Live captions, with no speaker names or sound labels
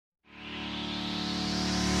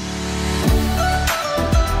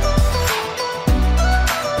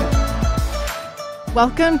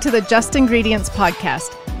Welcome to the Just Ingredients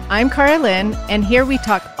podcast. I'm Cara Lynn, and here we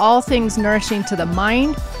talk all things nourishing to the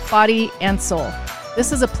mind, body, and soul.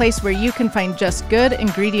 This is a place where you can find just good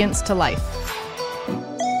ingredients to life.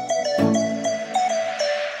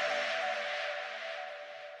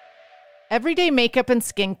 Everyday makeup and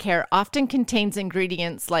skincare often contains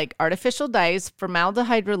ingredients like artificial dyes,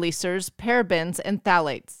 formaldehyde releasers, parabens, and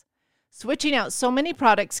phthalates. Switching out so many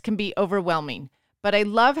products can be overwhelming, but I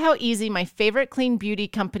love how easy my favorite clean beauty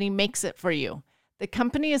company makes it for you. The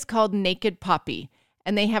company is called Naked Poppy,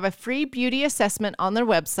 and they have a free beauty assessment on their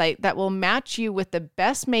website that will match you with the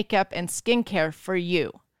best makeup and skincare for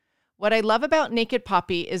you. What I love about Naked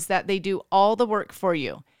Poppy is that they do all the work for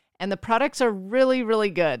you, and the products are really,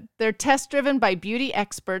 really good. They're test-driven by beauty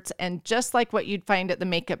experts and just like what you'd find at the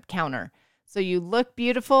makeup counter. So you look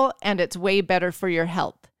beautiful, and it's way better for your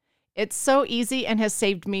health. It's so easy and has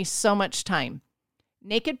saved me so much time.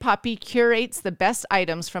 Naked Poppy curates the best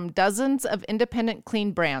items from dozens of independent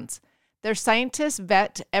clean brands. Their scientists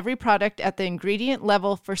vet every product at the ingredient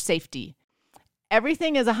level for safety.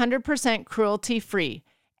 Everything is 100% cruelty-free,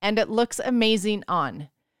 and it looks amazing on.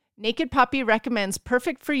 Naked Poppy recommends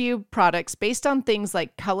perfect-for-you products based on things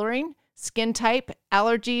like coloring, skin type,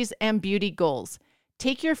 allergies, and beauty goals.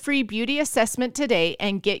 Take your free beauty assessment today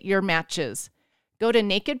and get your matches. Go to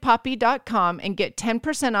nakedpoppy.com and get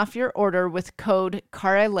 10% off your order with code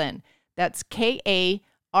CARALYNN. That's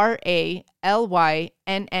KARALYNNE.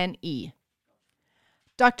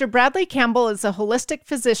 Dr. Bradley Campbell is a holistic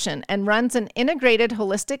physician and runs an integrated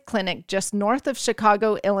holistic clinic just north of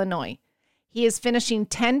Chicago, Illinois. He is finishing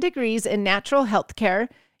 10 degrees in natural health care,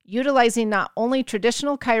 utilizing not only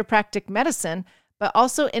traditional chiropractic medicine, but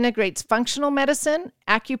also integrates functional medicine,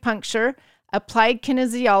 acupuncture, applied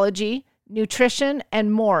kinesiology, nutrition,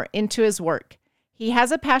 and more into his work. He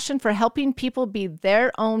has a passion for helping people be their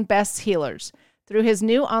own best healers through his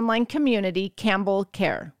new online community, Campbell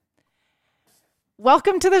Care.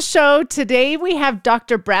 Welcome to the show. Today we have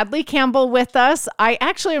Dr. Bradley Campbell with us. I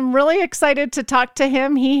actually am really excited to talk to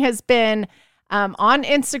him. He has been on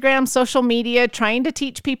Instagram, social media, trying to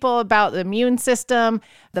teach people about the immune system,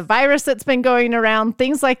 the virus that's been going around,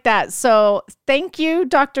 things like that. So thank you,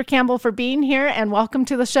 Dr. Campbell, for being here, and welcome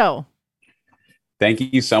to the show.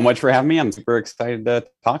 Thank you so much for having me. I'm super excited to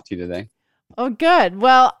talk to you today. Oh, good.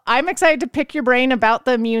 Well, I'm excited to pick your brain about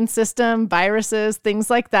the immune system, viruses, things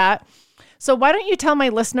like that. So why don't you tell my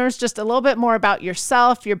listeners just a little bit more about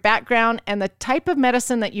yourself, your background, and the type of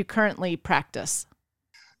medicine that you currently practice?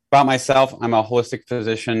 About myself, I'm a holistic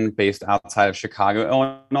physician based outside of Chicago,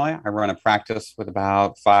 Illinois. I run a practice with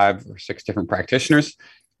about 5 or 6 different practitioners.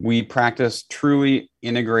 We practice truly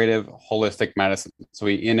integrative holistic medicine. So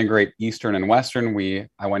we integrate Eastern and Western.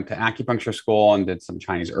 I went to acupuncture school and did some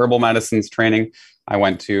Chinese herbal medicines training. I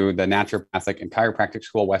went to the naturopathic and chiropractic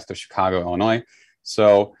school west of Chicago, Illinois.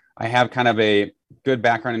 So I have kind of a good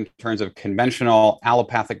background in terms of conventional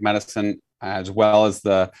allopathic medicine, as well as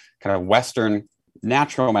the kind of Western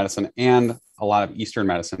natural medicine and a lot of Eastern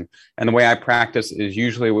medicine. And the way I practice is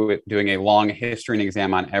usually doing a long history and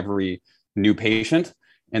exam on every new patient.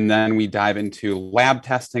 And then we dive into lab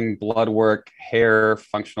testing, blood work, hair,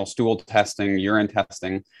 functional stool testing, urine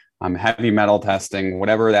testing, heavy metal testing,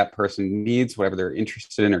 whatever that person needs, whatever they're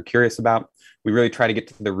interested in or curious about. We really try to get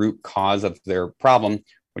to the root cause of their problem,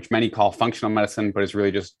 which many call functional medicine, but is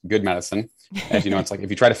really just good medicine. As you know, it's like if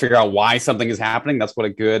you try to figure out why something is happening, that's what a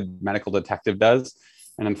good medical detective does.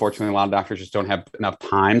 And unfortunately, a lot of doctors just don't have enough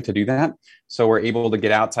time to do that. So we're able to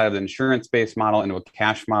get outside of the insurance-based model into a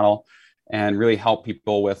cash model and really help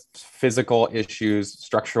people with physical issues,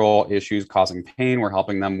 structural issues causing pain. We're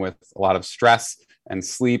helping them with a lot of stress and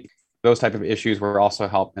sleep, those type of issues.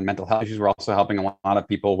 And mental health issues. We're also helping a lot of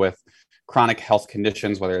people with chronic health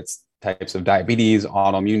conditions, whether it's types of diabetes,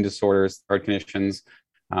 autoimmune disorders, heart conditions,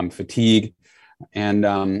 fatigue, and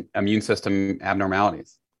immune system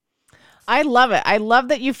abnormalities. I love it. I love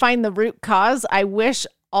that you find the root cause. I wish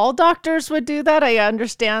all doctors would do that. I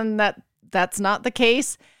understand that that's not the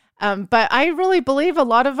case. But I really believe a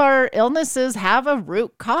lot of our illnesses have a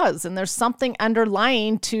root cause, and there's something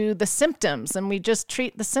underlying to the symptoms, and we just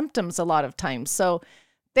treat the symptoms a lot of times. So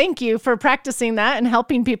thank you for practicing that and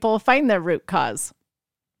helping people find their root cause.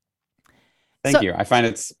 Thank you. I find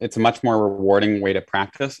it's a much more rewarding way to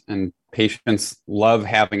practice, and patients love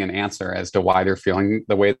having an answer as to why they're feeling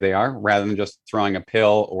the way they are, rather than just throwing a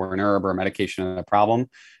pill or an herb or a medication at a problem.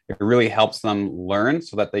 It really helps them learn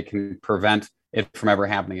so that they can prevent it from ever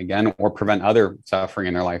happening again or prevent other suffering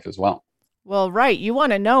in their life as well. Well, right. You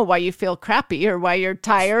want to know why you feel crappy or why you're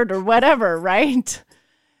tired or whatever, right?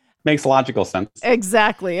 Makes logical sense.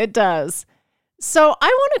 Exactly. It does. So, I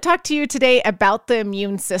want to talk to you today about the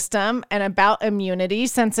immune system and about immunity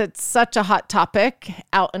since it's such a hot topic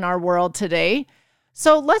out in our world today.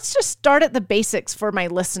 So, let's just start at the basics for my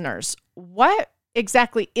listeners. What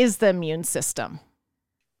exactly is the immune system?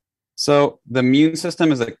 So, the immune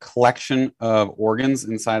system is a collection of organs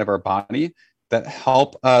inside of our body that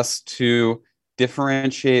help us to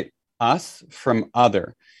differentiate us from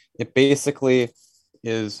other. It basically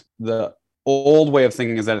is the old way of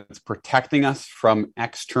thinking is that it's protecting us from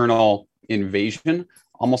external invasion,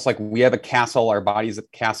 almost like we have a castle, our body's a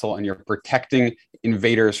castle, and you're protecting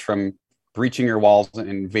invaders from breaching your walls and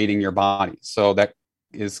invading your body. So that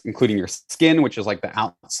is including your skin, which is like the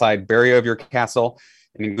outside barrier of your castle.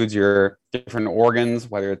 It includes your different organs,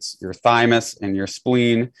 whether it's your thymus and your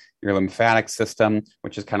spleen, your lymphatic system,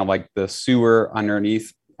 which is kind of like the sewer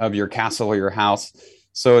underneath of your castle or your house.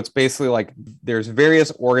 So it's basically like there's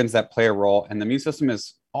various organs that play a role, and the immune system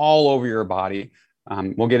is all over your body.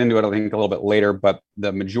 We'll get into it, I think, a little bit later, but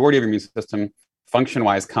the majority of your immune system,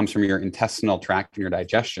 function-wise, comes from your intestinal tract and your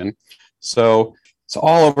digestion. So it's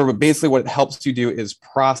all over, but basically what it helps you do is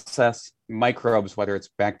process microbes, whether it's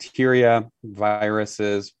bacteria,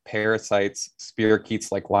 viruses, parasites,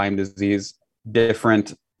 spirochetes like Lyme disease,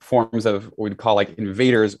 different forms of what we'd call like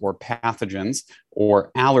invaders or pathogens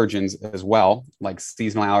or allergens as well, like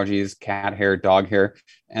seasonal allergies, cat hair, dog hair,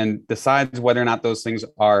 and decides whether or not those things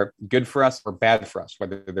are good for us or bad for us,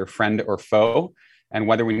 whether they're friend or foe, and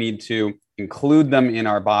whether we need to include them in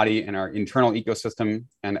our body and our internal ecosystem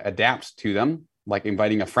and adapt to them, like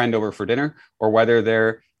inviting a friend over for dinner, or whether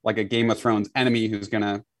they're like a Game of Thrones enemy who's going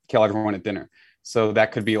to kill everyone at dinner. So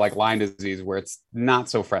that could be like Lyme disease, where it's not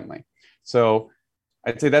so friendly. So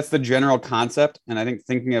I'd say that's the general concept. And I think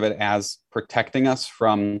thinking of it as protecting us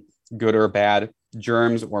from good or bad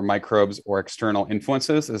germs or microbes or external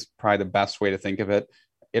influences is probably the best way to think of it.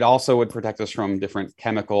 It also would protect us from different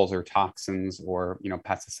chemicals or toxins or,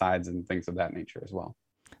 pesticides and things of that nature as well.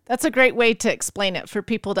 That's a great way to explain it for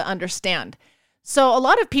people to understand. So, a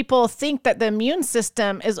lot of people think that the immune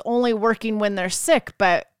system is only working when they're sick,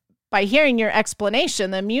 but by hearing your explanation,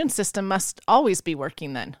 the immune system must always be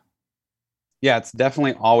working then. Yeah, it's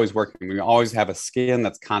definitely always working. We always have a skin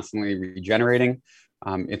that's constantly regenerating.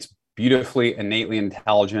 It's beautifully, innately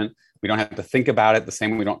intelligent. We don't have to think about it the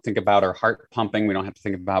same way we don't think about our heart pumping. We don't have to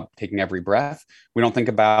think about taking every breath. We don't think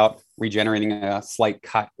about regenerating a slight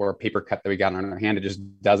cut or a paper cut that we got on our hand. It just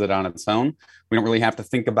does it on its own. We don't really have to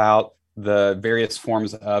think about the various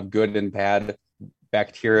forms of good and bad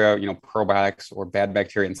bacteria, probiotics or bad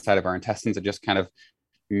bacteria inside of our intestines. It just kind of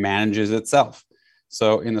manages itself.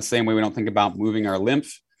 So in the same way, we don't think about moving our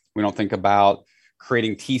lymph. We don't think about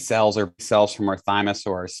creating T cells or B cells from our thymus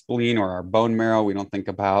or our spleen or our bone marrow. We don't think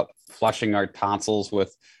about flushing our tonsils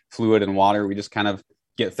with fluid and water. We just kind of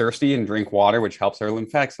get thirsty and drink water, which helps our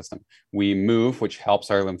lymphatic system. We move, which helps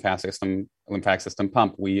our lymphatic system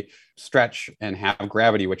pump. We stretch and have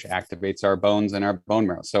gravity, which activates our bones and our bone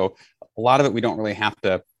marrow. So a lot of it we don't really have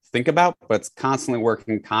to think about, but it's constantly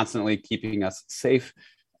working, constantly keeping us safe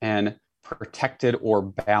and protected or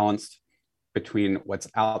balanced between what's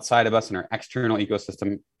outside of us and our external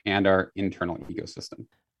ecosystem and our internal ecosystem.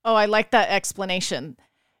 Oh, I like that explanation.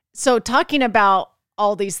 So talking about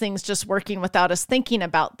all these things just working without us thinking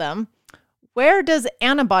about them, where does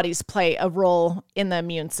antibodies play a role in the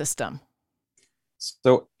immune system?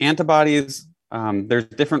 So antibodies, there's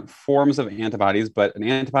different forms of antibodies, but an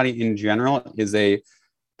antibody in general is a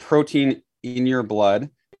protein in your blood.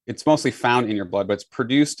 It's mostly found in your blood, but it's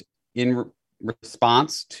produced in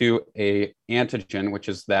response to a antigen, which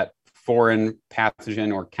is that foreign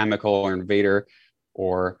pathogen or chemical or invader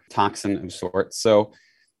or toxin of sorts. So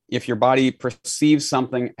if your body perceives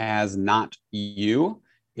something as not you,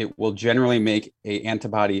 it will generally make an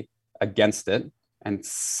antibody against it. And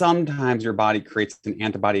sometimes your body creates an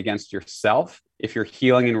antibody against yourself if you're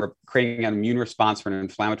healing and creating an immune response or an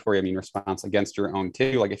inflammatory immune response against your own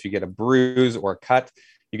tissue. Like if you get a bruise or a cut,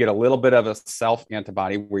 you get a little bit of a self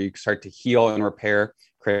antibody where you start to heal and repair,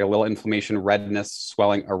 create a little inflammation, redness,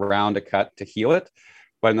 swelling around a cut to heal it.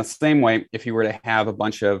 But in the same way, if you were to have a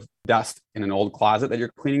bunch of dust in an old closet that you're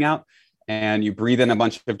cleaning out and you breathe in a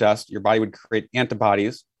bunch of dust, your body would create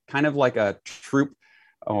antibodies, kind of like a troop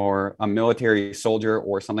or a military soldier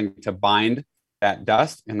or something to bind that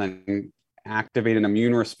dust and then activate an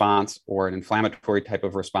immune response or an inflammatory type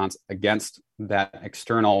of response against that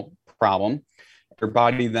external problem. Your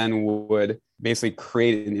body then would basically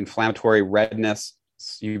create an inflammatory redness.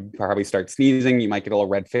 You probably start sneezing. You might get a little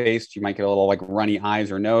red faced. You might get a little like runny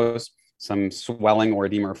eyes or nose, some swelling or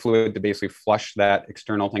edema or fluid to basically flush that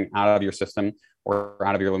external thing out of your system or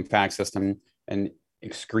out of your lymphatic system. And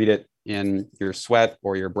excrete it in your sweat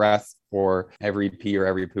or your breath, or every pee or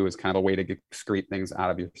every poo is kind of a way to excrete things out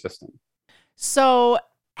of your system. So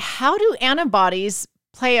how do antibodies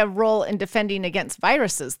play a role in defending against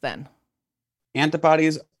viruses then?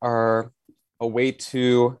 Antibodies are a way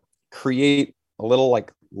to create a little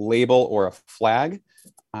like label or a flag,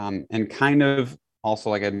 and kind of also,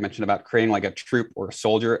 like I mentioned, about creating like a troop or a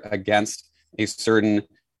soldier against a certain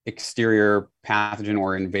exterior pathogen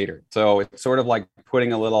or invader. So it's sort of like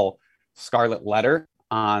putting a little scarlet letter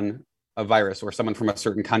on a virus or someone from a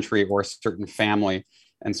certain country or a certain family.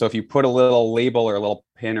 And so if you put a little label or a little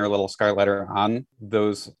pin or a little scarlet letter on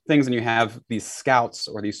those things, and you have these scouts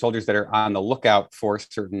or these soldiers that are on the lookout for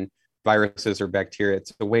certain viruses or bacteria,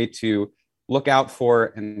 it's a way to look out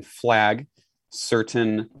for and flag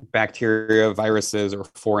certain bacteria, viruses, or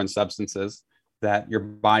foreign substances that your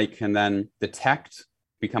body can then detect,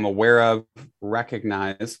 become aware of,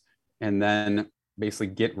 recognize, and then basically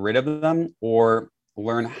get rid of them or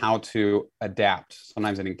learn how to adapt.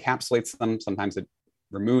 Sometimes it encapsulates them, sometimes it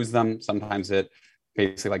removes them, sometimes it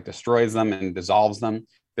basically like destroys them and dissolves them.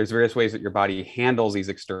 There's various ways that your body handles these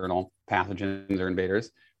external pathogens or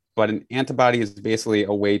invaders, but an antibody is basically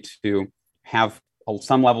a way to have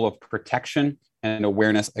some level of protection and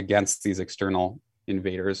awareness against these external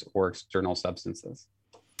invaders or external substances.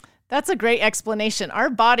 That's a great explanation. Our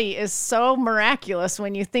body is so miraculous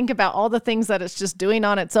when you think about all the things that it's just doing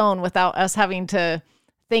on its own without us having to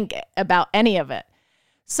think about any of it.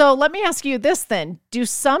 So let me ask you this then. Do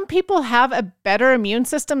some people have a better immune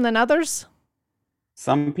system than others?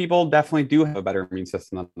 Some people definitely do have a better immune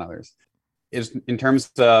system than others. In terms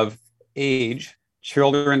of age,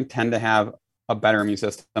 children tend to have a better immune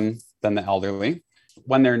system than the elderly.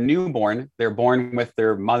 When they're newborn, they're born with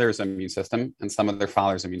their mother's immune system and some of their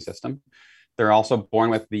father's immune system. They're also born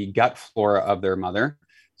with the gut flora of their mother.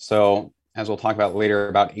 So as we'll talk about later,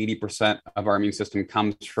 about 80% of our immune system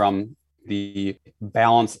comes from the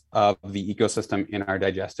balance of the ecosystem in our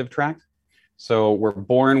digestive tract. So we're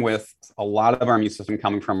born with a lot of our immune system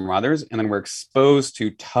coming from mothers, and then we're exposed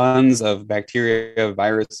to tons of bacteria,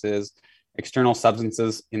 viruses, external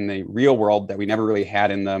substances in the real world that we never really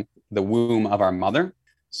had in the womb of our mother.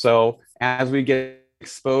 So as we get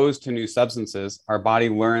exposed to new substances, our body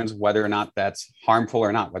learns whether or not that's harmful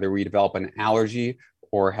or not, whether we develop an allergy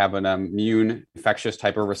or have an immune infectious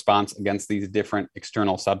type of response against these different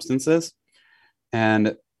external substances.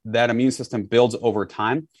 And that immune system builds over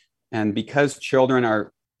time. And because children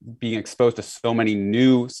are being exposed to so many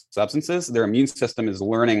new substances, their immune system is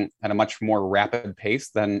learning at a much more rapid pace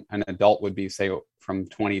than an adult would be, say, from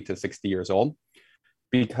 20 to 60 years old.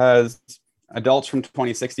 Because adults from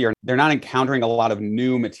 20 to 60 they're not encountering a lot of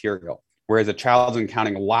new material, whereas a child's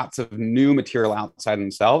encountering lots of new material outside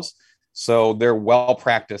themselves. So they're well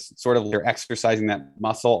practiced, sort of they're exercising that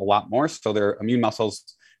muscle a lot more. So their immune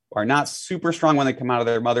muscles are not super strong when they come out of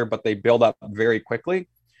their mother, but they build up very quickly.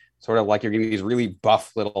 Sort of like you're getting these really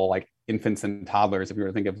buff little like infants and toddlers. If you were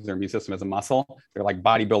to think of their immune system as a muscle, they're like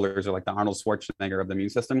bodybuilders or like the Arnold Schwarzenegger of the immune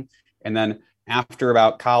system. And then after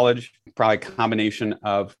about college, probably a combination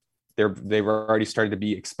of they've already started to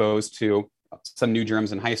be exposed to some new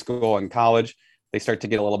germs in high school and college. They start to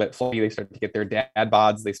get a little bit fluffy. They start to get their dad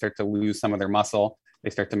bods. They start to lose some of their muscle. They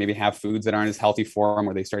start to maybe have foods that aren't as healthy for them,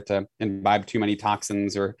 or they start to imbibe too many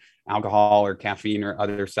toxins or alcohol or caffeine or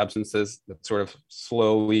other substances that sort of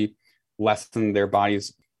slowly lessen their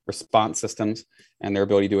body's response systems and their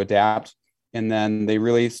ability to adapt. And then they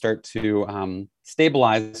really start to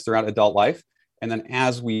stabilize throughout adult life. And then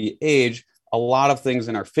as we age, a lot of things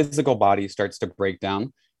in our physical body starts to break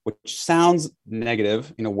down, which sounds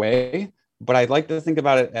negative in a way, but I'd like to think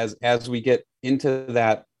about it as we get into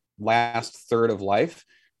that last third of life,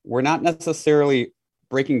 we're not necessarily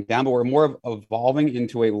breaking down, but we're more of evolving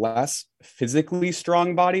into a less physically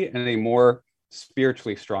strong body and a more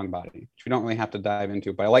spiritually strong body, which we don't really have to dive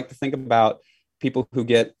into. But I like to think about people who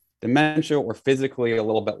get dementia or physically a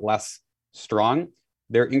little bit less strong.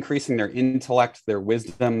 They're increasing their intellect, their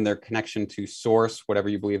wisdom, their connection to source, whatever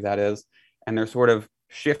you believe that is. And they're sort of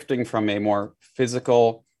shifting from a more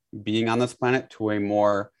physical being on this planet to a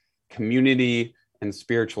more community and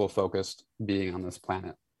spiritual focused being on this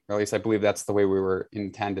planet. Or at least I believe that's the way we were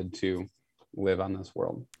intended to live on this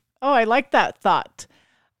world. Oh, I like that thought.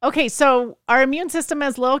 Okay, so our immune system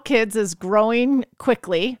as little kids is growing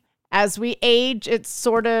quickly. As we age, it's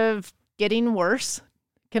sort of getting worse.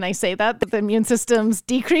 Can I say that the immune system's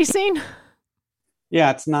decreasing?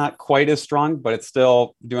 Yeah, it's not quite as strong, but it's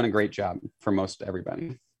still doing a great job for most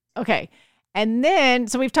everybody. Okay. And then,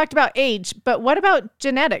 so we've talked about age, but what about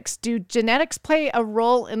genetics? Do genetics play a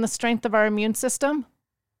role in the strength of our immune system?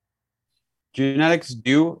 Genetics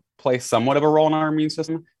do play somewhat of a role in our immune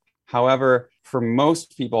system. However, for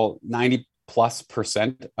most people,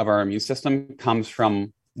 90+% of our immune system comes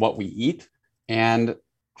from what we eat and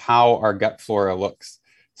how our gut flora looks.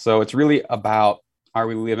 So it's really about, are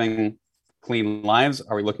we living clean lives?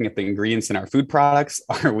 Are we looking at the ingredients in our food products?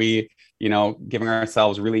 Are we, giving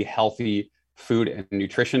ourselves really healthy food and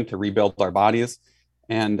nutrition to rebuild our bodies?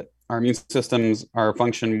 And our immune systems are a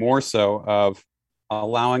function more so of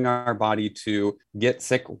allowing our body to get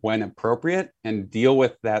sick when appropriate and deal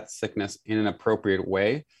with that sickness in an appropriate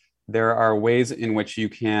way. There are ways in which you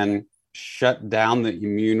can shut down the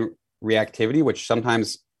immune reactivity, which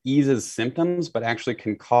sometimes eases symptoms, but actually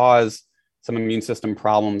can cause some immune system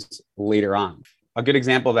problems later on. A good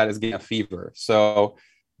example of that is getting a fever. So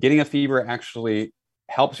getting a fever actually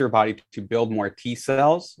helps your body to build more T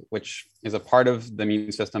cells, which is a part of the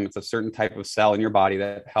immune system. It's a certain type of cell in your body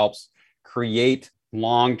that helps create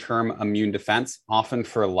long-term immune defense, often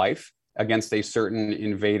for life, against a certain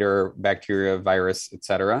invader, bacteria, virus,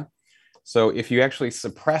 etc. So if you actually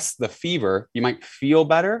suppress the fever, you might feel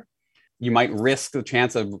better. You might risk the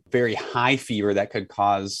chance of very high fever that could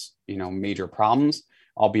cause, major problems,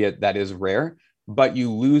 albeit that is rare, but you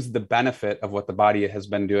lose the benefit of what the body has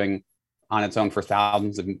been doing on its own for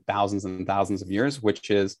thousands and thousands of years, which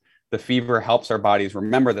is the fever helps our bodies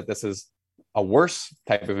remember that this is a worse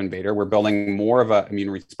type of invader. We're building more of an immune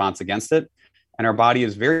response against it. And our body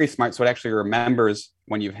is very smart. So it actually remembers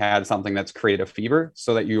when you've had something that's created a fever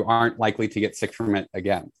so that you aren't likely to get sick from it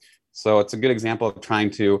again. So it's a good example of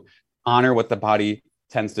trying to honor what the body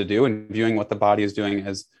tends to do and viewing what the body is doing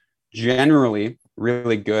as generally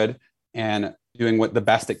really good and doing what the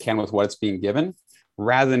best it can with what it's being given,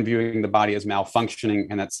 rather than viewing the body as malfunctioning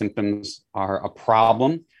and that symptoms are a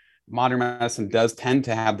problem. Modern medicine does tend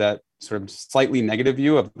to have that sort of slightly negative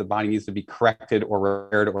view of the body needs to be corrected or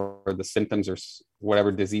repaired, or the symptoms or whatever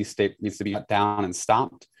disease state needs to be cut down and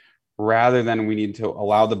stopped, rather than we need to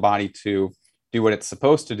allow the body to do what it's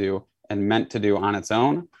supposed to do and meant to do on its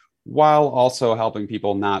own, while also helping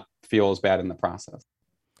people not feel as bad in the process.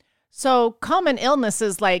 So common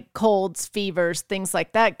illnesses like colds, fevers, things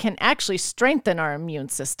like that can actually strengthen our immune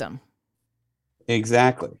system.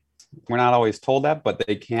 Exactly. We're not always told that, but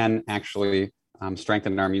they can actually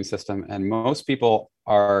strengthen our immune system. And most people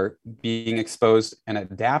are being exposed and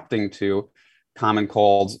adapting to common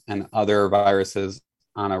colds and other viruses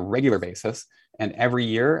on a regular basis. And every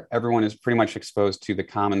year, everyone is pretty much exposed to the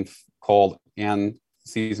common cold and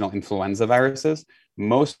seasonal influenza viruses.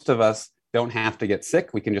 Most of us don't have to get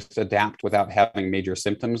sick. We can just adapt without having major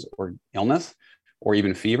symptoms or illness or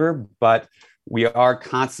even fever, but we are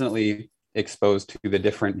constantly exposed to the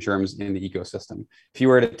different germs in the ecosystem. If you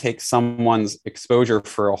were to take someone's exposure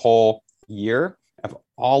for a whole year of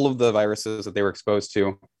all of the viruses that they were exposed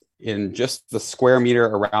to in just the square meter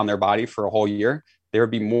around their body for a whole year, there would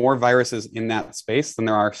be more viruses in that space than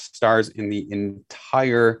there are stars in the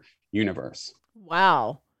entire universe.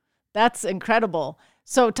 Wow, that's incredible.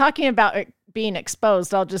 So talking about being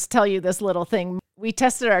exposed, I'll just tell you this little thing. We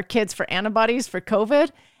tested our kids for antibodies for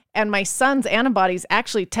COVID, and my son's antibodies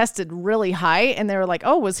actually tested really high. And they were like,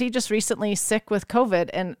 oh, was he just recently sick with COVID?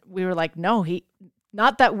 And we were like, no,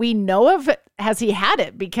 not that we know of, has he had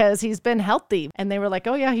it, because he's been healthy. And they were like,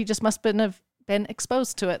 oh yeah, he just must have been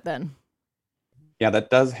exposed to it then. Yeah, that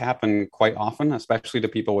does happen quite often, especially to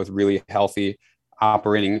people with really healthy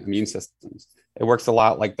operating immune systems. It works a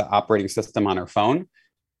lot like the operating system on our phone.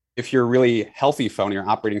 If you're a really healthy phone, your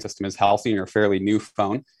operating system is healthy and you're a fairly new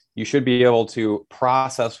phone, you should be able to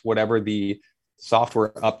process whatever the software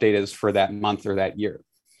update is for that month or that year.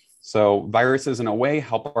 So viruses, in a way,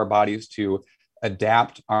 help our bodies to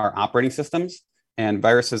adapt our operating systems. And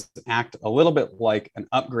viruses act a little bit like an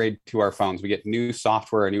upgrade to our phones. We get new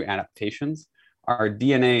software or new adaptations. Our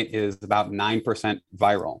DNA is about 9%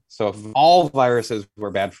 viral. So if all viruses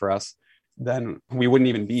were bad for us, then we wouldn't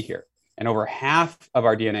even be here. And over half of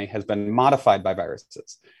our DNA has been modified by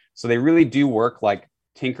viruses. So they really do work like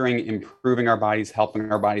tinkering, improving our bodies,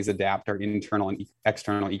 helping our bodies adapt our internal and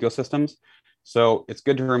external ecosystems. So it's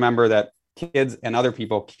good to remember that kids and other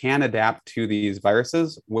people can adapt to these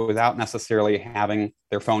viruses without necessarily having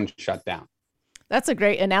their phone shut down. That's a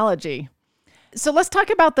great analogy. So let's talk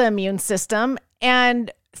about the immune system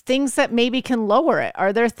and things that maybe can lower it.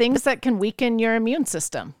 Are there things that can weaken your immune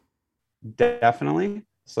system? Definitely.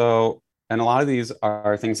 So, and a lot of these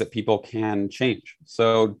are things that people can change.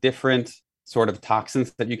 So different sort of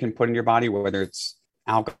toxins that you can put in your body, whether it's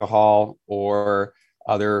alcohol or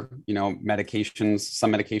other, medications.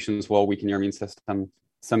 Some medications will weaken your immune system.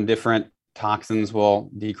 Some different toxins will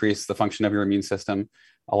decrease the function of your immune system.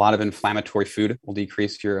 A lot of inflammatory food will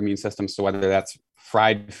decrease your immune system. So whether that's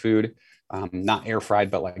fried food, not air fried,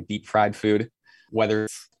 but like deep fried food, whether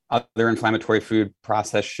it's other inflammatory food,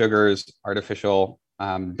 processed sugars, artificial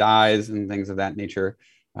dyes, and things of that nature,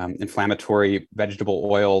 inflammatory vegetable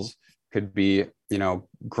oils, could be,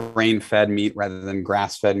 grain-fed meat rather than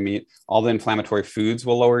grass-fed meat. All the inflammatory foods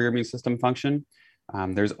will lower your immune system function.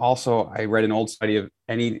 There's also, I read an old study of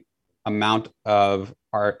any amount of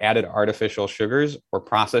our added artificial sugars or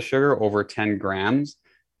processed sugar over 10 grams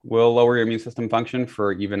will lower your immune system function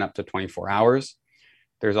for even up to 24 hours.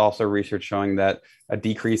 There's also research showing that a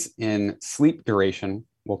decrease in sleep duration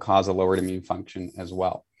will cause a lowered immune function as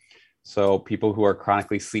well. So people who are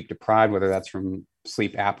chronically sleep deprived, whether that's from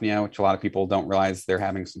sleep apnea, which a lot of people don't realize they're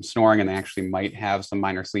having some snoring and they actually might have some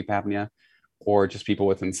minor sleep apnea, or just people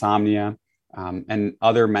with insomnia and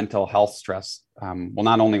other mental health stress will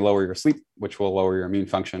not only lower your sleep, which will lower your immune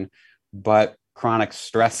function, but chronic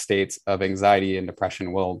stress states of anxiety and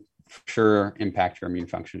depression will for sure impact your immune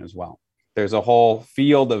function as well. There's a whole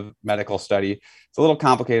field of medical study. It's a little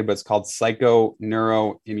complicated, but it's called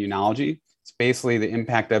psychoneuroimmunology. It's basically the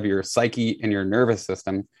impact of your psyche and your nervous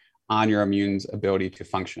system on your immune's ability to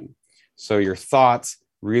function. So your thoughts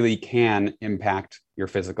really can impact your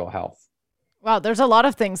physical health. Wow, there's a lot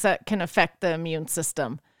of things that can affect the immune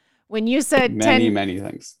system. When you said many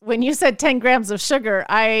things. When you said 10 grams of sugar,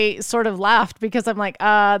 I sort of laughed because I'm like,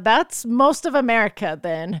 that's most of America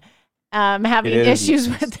then having issues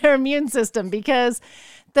with their immune system, because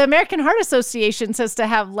the American Heart Association says to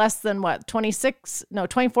have less than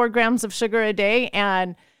 24 grams of sugar a day.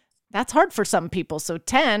 And that's hard for some people. So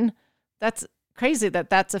 10, that's crazy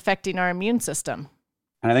that's affecting our immune system.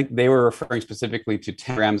 And I think they were referring specifically to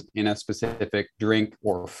 10 grams in a specific drink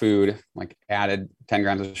or food, like added 10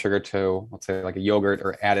 grams of sugar to, let's say, like a yogurt,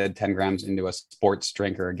 or added 10 grams into a sports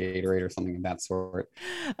drink or a Gatorade or something of that sort.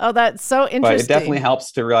 Oh, that's so interesting. But it definitely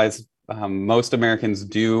helps to realize most Americans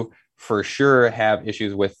do for sure have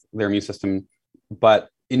issues with their immune system. But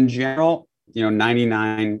in general,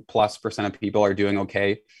 99+% of people are doing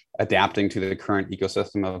okay adapting to the current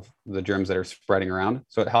ecosystem of the germs that are spreading around.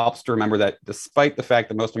 So it helps to remember that despite the fact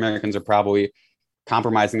that most Americans are probably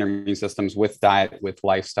compromising their immune systems with diet, with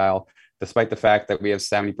lifestyle, despite the fact that we have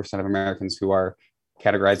 70% of Americans who are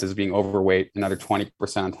categorized as being overweight, another 20%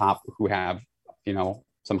 on top who have,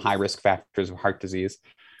 some high risk factors of heart disease,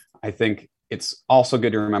 I think it's also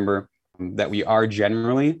good to remember that we are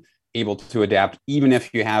generally able to adapt, even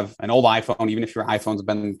if you have an old iPhone, even if your iPhone's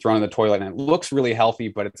been thrown in the toilet and it looks really healthy,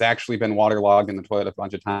 but it's actually been waterlogged in the toilet a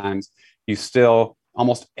bunch of times,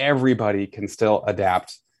 almost everybody can still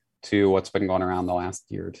adapt to what's been going around the last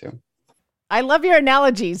year or two. I love your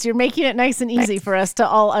analogies. You're making it nice and easy for us to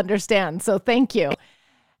all understand. So thank you.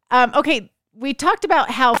 Okay, we talked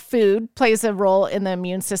about how food plays a role in the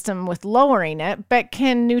immune system with lowering it, but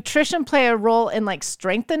can nutrition play a role in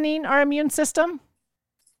strengthening our immune system?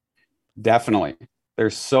 Definitely.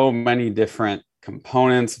 There's so many different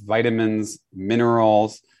components, vitamins,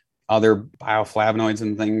 minerals, other bioflavonoids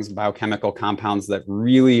and things, biochemical compounds that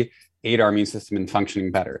really aid our immune system in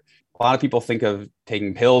functioning better. A lot of people think of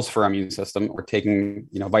taking pills for our immune system or taking,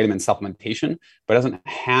 vitamin supplementation, but it doesn't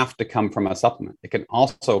have to come from a supplement. It can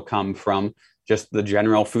also come from just the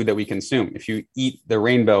general food that we consume. If you eat the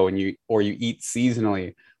rainbow or you eat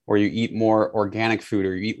seasonally, or you eat more organic food,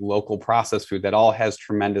 or you eat local processed food, that all has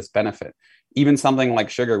tremendous benefit. Even something like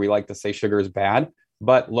sugar, we like to say sugar is bad,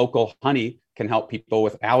 but local honey can help people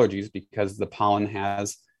with allergies because the pollen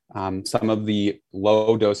has some of the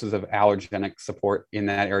low doses of allergenic support in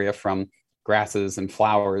that area from grasses and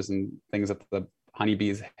flowers and things that the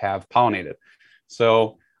honeybees have pollinated.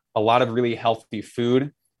 So a lot of really healthy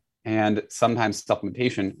food and sometimes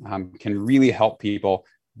supplementation can really help people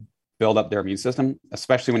build up their immune system,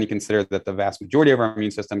 especially when you consider that the vast majority of our immune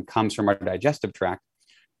system comes from our digestive tract.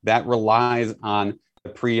 That relies on the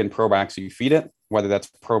pre and probiotics you feed it, whether that's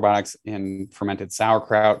probiotics in fermented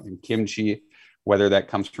sauerkraut and kimchi, whether that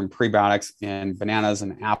comes from prebiotics in bananas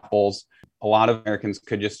and apples. A lot of Americans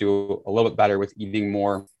could just do a little bit better with eating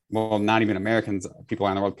more. Well, not even Americans, people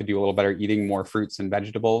around the world could do a little better eating more fruits and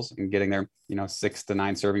vegetables and getting their 6 to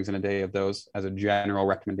 9 servings in a day of those as a general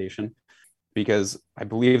recommendation. Because I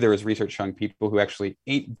believe there was research showing people who actually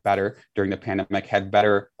ate better during the pandemic had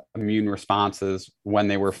better immune responses when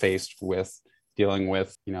they were faced with dealing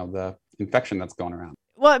with, the infection that's going around.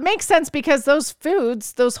 Well, it makes sense because those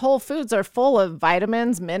whole foods are full of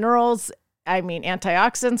vitamins, minerals,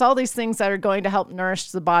 antioxidants, all these things that are going to help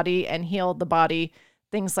nourish the body and heal the body,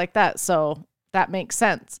 things like that. So that makes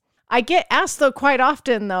sense. I get asked though quite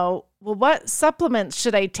often though, Well, what supplements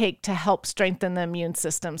should I take to help strengthen the immune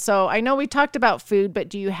system? So I know we talked about food, but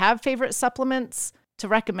do you have favorite supplements to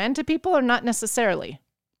recommend to people or not necessarily?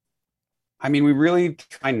 I mean, we really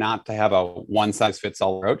try not to have a one size fits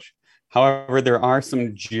all approach. However, there are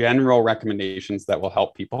some general recommendations that will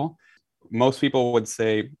help people. Most people would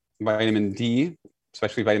say vitamin D,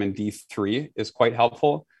 especially vitamin D3, is quite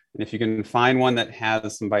helpful. And if you can find one that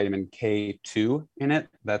has some vitamin K2 in it,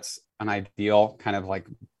 that's an ideal kind of like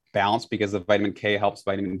balance, because the vitamin K helps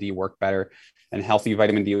vitamin D work better. And healthy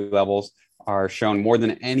vitamin D levels are shown more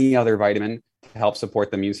than any other vitamin to help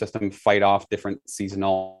support the immune system fight off different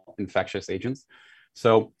seasonal infectious agents.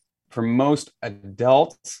 So for most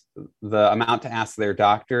adults, the amount to ask their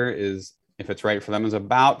doctor is, if it's right for them, is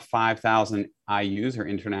about 5,000 IUs or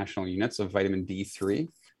international units of vitamin D3.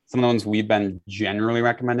 Some of the ones we've been generally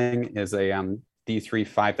recommending is a D3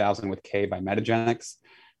 5000 with K by Metagenics.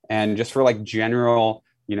 And just for like general,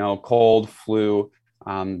 cold, flu,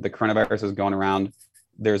 the coronavirus is going around.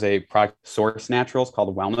 There's a product, Source Naturals,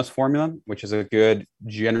 called Wellness Formula, which is a good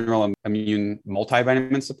general immune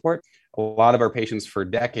multivitamin support. A lot of our patients for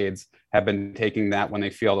decades have been taking that when they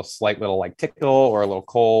feel a slight little like tickle or a little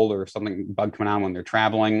cold or something bug coming on when they're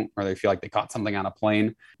traveling, or they feel like they caught something on a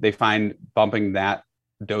plane. They find bumping that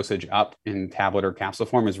dosage up in tablet or capsule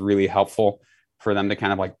form is really helpful for them to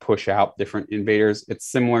kind of like push out different invaders.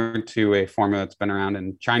 It's similar to a formula that's been around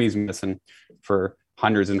in Chinese medicine for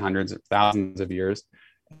hundreds and hundreds of thousands of years.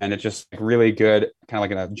 And it's just really good, kind of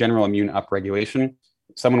like a general immune upregulation.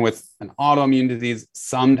 Someone with an autoimmune disease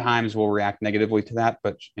sometimes will react negatively to that,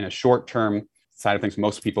 but in a short-term side of things,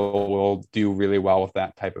 most people will do really well with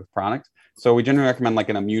that type of product. So we generally recommend like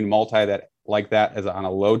an immune multi that is on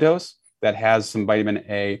a low dose, that has some vitamin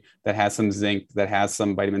A, that has some zinc, that has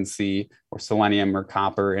some vitamin C or selenium or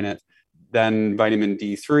copper in it. Then vitamin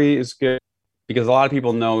D3 is good, because a lot of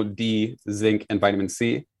people know D, zinc, and vitamin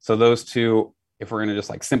C. So those two, if we're going to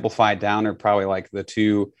just like simplify it down, are probably like the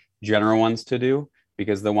two general ones to do,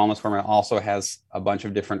 because the Wellness Formula also has a bunch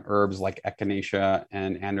of different herbs like echinacea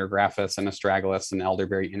and andrographis and astragalus and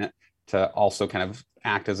elderberry in it to also kind of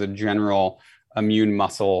act as a general immune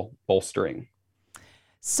muscle bolstering.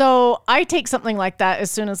 So I take something like that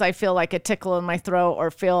as soon as I feel like a tickle in my throat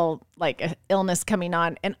or feel like an illness coming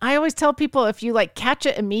on. And I always tell people, if you like catch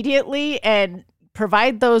it immediately and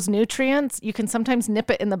provide those nutrients, you can sometimes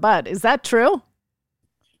nip it in the bud. Is that true?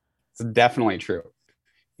 It's definitely true.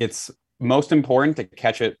 It's most important to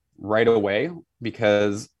catch it right away,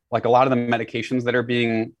 because like a lot of the medications that are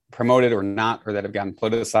being promoted or not, or that have gotten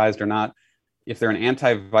politicized or not, if they're an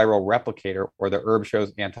antiviral replicator or the herb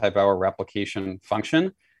shows antiviral replication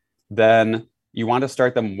function, then you want to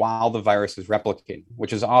start them while the virus is replicating,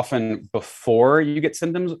 which is often before you get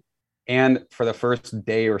symptoms and for the first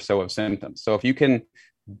day or so of symptoms. So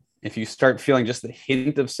if you start feeling just the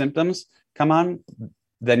hint of symptoms come on,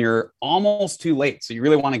 then you're almost too late. So you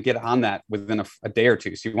really want to get on that within a day or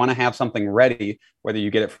two. So you want to have something ready, whether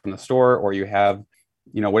you get it from the store or you have,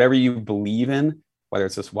 whatever you believe in, whether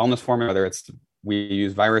it's this wellness formula, whether it's we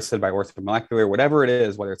use Virusid by Orthomolecular, whatever it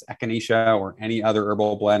is, whether it's echinacea or any other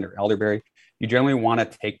herbal blend or elderberry, you generally want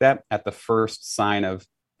to take that at the first sign of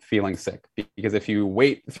feeling sick. Because if you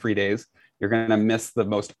wait 3 days, you're going to miss the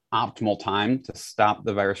most optimal time to stop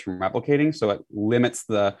the virus from replicating. So it limits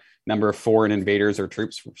the number of foreign invaders or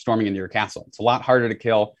troops storming into your castle. It's a lot harder to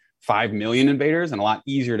kill 5 million invaders and a lot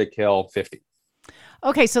easier to kill 50.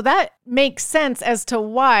 Okay, so that makes sense as to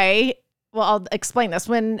why. Well, I'll explain this.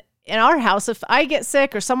 When in our house, if I get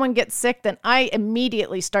sick or someone gets sick, then I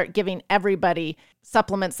immediately start giving everybody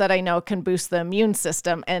supplements that I know can boost the immune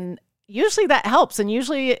system. And usually that helps. And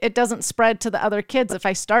usually it doesn't spread to the other kids if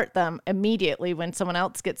I start them immediately when someone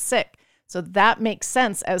else gets sick. So that makes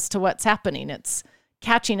sense as to what's happening. It's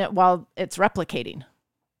catching it while it's replicating.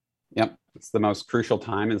 Yep. It's the most crucial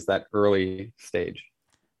time, is that early stage.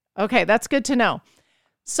 Okay, that's good to know.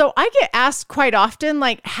 So I get asked quite often,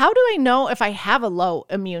 like, how do I know if I have a low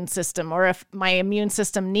immune system or if my immune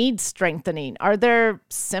system needs strengthening? Are there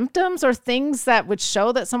symptoms or things that would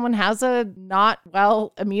show that someone has a not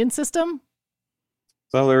well immune system?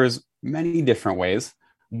 So there's many different ways.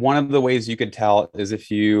 One of the ways you could tell is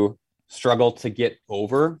if you struggle to get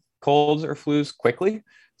over colds or flus quickly.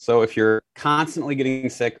 So if you're constantly getting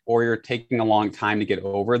sick or you're taking a long time to get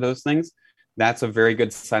over those things, that's a very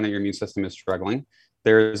good sign that your immune system is struggling.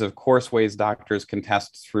 There's, of course, ways doctors can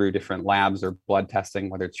test through different labs or blood testing,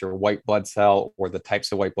 whether it's your white blood cell or the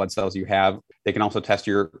types of white blood cells you have. They can also test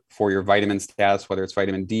for your vitamin status, whether it's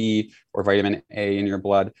vitamin D or vitamin A in your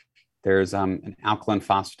blood. There's an alkaline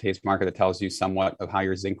phosphatase marker that tells you somewhat of how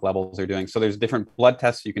your zinc levels are doing. So there's different blood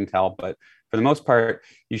tests you can tell, but for the most part,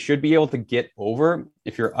 you should be able to get over,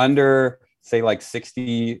 if you're under, say, like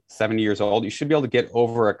 60, 70 years old, you should be able to get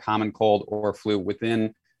over a common cold or flu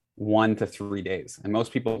within 1 to 3 days. And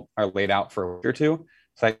most people are laid out for a week or two.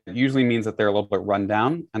 So that usually means that they're a little bit run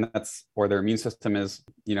down, and or their immune system is,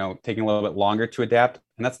 taking a little bit longer to adapt.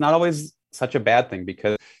 And that's not always such a bad thing,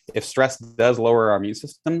 because if stress does lower our immune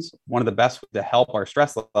systems, one of the best to help our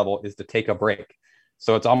stress level is to take a break.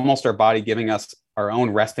 So it's almost our body giving us our own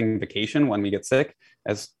resting vacation when we get sick,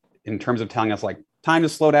 as in terms of telling us, like, time to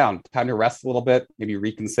slow down, time to rest a little bit, maybe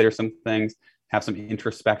reconsider some things, have some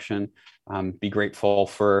introspection, be grateful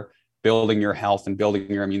for building your health and building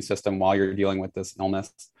your immune system while you're dealing with this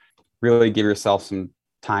illness. Really give yourself some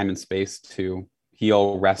time and space to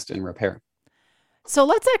heal, rest, and repair. So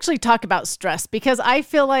let's actually talk about stress, because I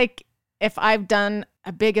feel like if I've done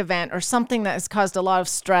a big event or something that has caused a lot of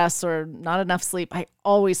stress or not enough sleep, I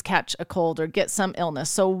always catch a cold or get some illness.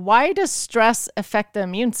 So why does stress affect the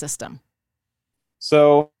immune system?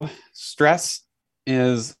 So stress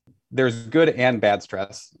there's good and bad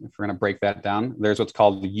stress. If we're going to break that down, there's what's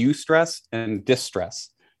called eustress and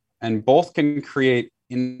distress. And both can create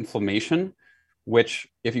inflammation, which,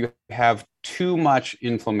 if you have too much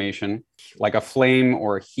inflammation, like a flame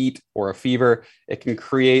or a heat or a fever, it can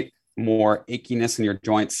create more achiness in your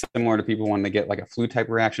joints, similar to people when they get like a flu type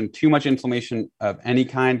reaction. Too much inflammation of any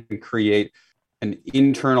kind can create an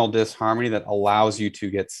internal disharmony that allows you to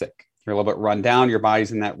get sick. You're a little bit run down. Your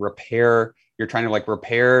body's in that repair. You're trying to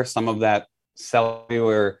repair some of that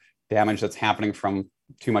cellular damage that's happening from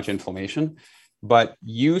too much inflammation. But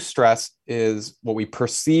eustress is what we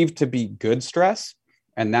perceive to be good stress.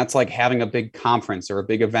 And that's like having a big conference or a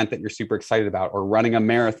big event that you're super excited about, or running a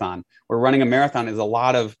marathon. Where running a marathon is a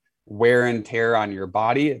lot of wear and tear on your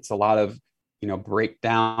body. It's a lot of,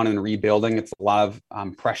 breakdown and rebuilding. It's a lot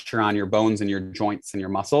of pressure on your bones and your joints and your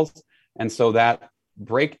muscles. And so that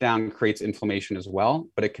breakdown creates inflammation as well,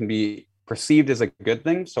 but it can be perceived as a good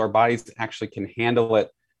thing. So our bodies actually can handle it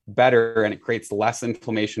better, and it creates less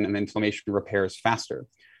inflammation, and inflammation repairs faster.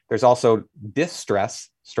 There's also distress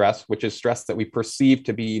stress, which is stress that we perceive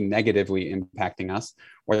to be negatively impacting us,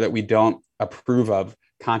 or that we don't approve of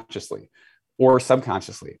consciously or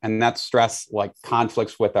subconsciously. And that's stress like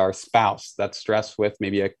conflicts with our spouse. That's stress with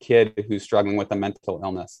maybe a kid who's struggling with a mental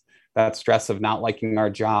illness. That's stress of not liking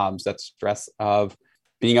our jobs. That's stress of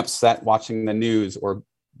being upset watching the news, or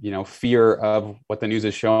fear of what the news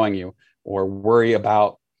is showing you, or worry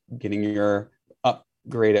about getting your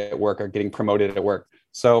upgrade at work or getting promoted at work.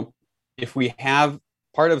 So if we have,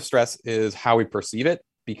 part of stress is how we perceive it,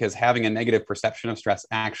 because having a negative perception of stress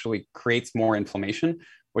actually creates more inflammation,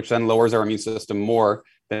 which then lowers our immune system more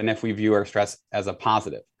than if we view our stress as a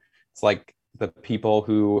positive. It's like the people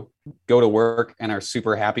who go to work and are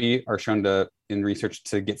super happy are shown in research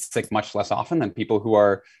to get sick much less often than people who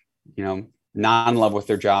are, not in love with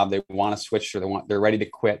their job. They want to switch, or they're ready to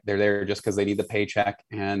quit. They're there just because they need the paycheck,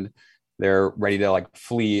 and they're ready to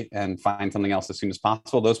flee and find something else as soon as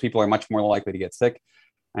possible. Those people are much more likely to get sick.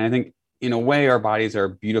 And I think in a way, our bodies are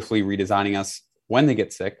beautifully redesigning us when they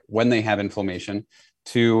get sick, when they have inflammation,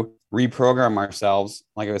 to reprogram ourselves,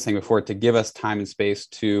 like I was saying before, to give us time and space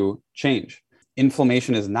to change.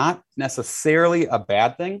 Inflammation is not necessarily a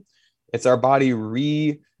bad thing. It's our body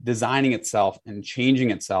redesigning itself and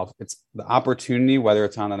changing itself. It's the opportunity, whether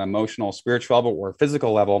it's on an emotional, spiritual level or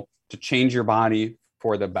physical level, to change your body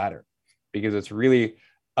for the better, because it's really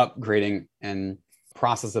upgrading and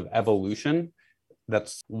process of evolution.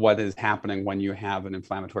 That's what is happening when you have an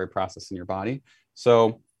inflammatory process in your body.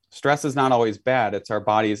 So stress is not always bad. It's our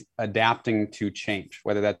bodies adapting to change,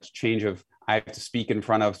 whether that's change of, I have to speak in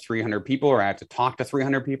front of 300 people, or I have to talk to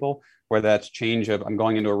 300 people, whether that's change of, I'm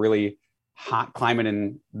going into a really hot climate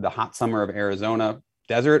in the hot summer of Arizona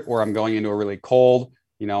desert, or I'm going into a really cold,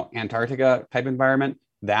 Antarctica type environment.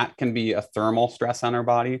 That can be a thermal stress on our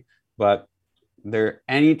body, but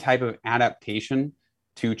any type of adaptation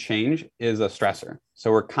to change is a stressor.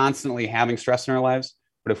 So we're constantly having stress in our lives,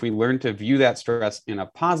 but if we learn to view that stress in a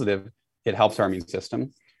positive, it helps our immune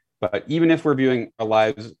system. But even if we're viewing our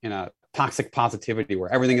lives in a toxic positivity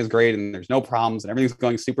where everything is great and there's no problems and everything's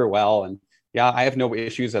going super well, and yeah, I have no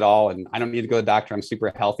issues at all, and I don't need to go to the doctor, I'm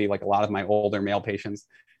super healthy, like a lot of my older male patients,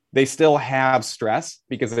 they still have stress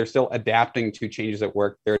because they're still adapting to changes at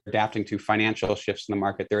work. They're adapting to financial shifts in the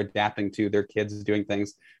market. They're adapting to their kids doing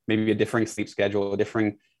things, maybe a differing sleep schedule,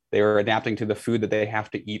 they are adapting to the food that they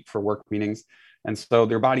have to eat for work meetings. And so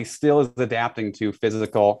their body still is adapting to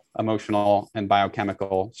physical, emotional, and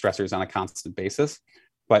biochemical stressors on a constant basis.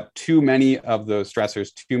 But too many of those stressors,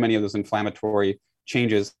 too many of those inflammatory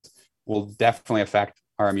changes will definitely affect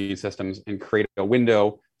our immune systems and create a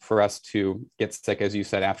window for us to get sick. As you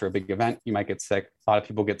said, after a big event, you might get sick. A lot of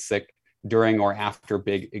people get sick during or after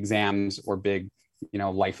big exams or big,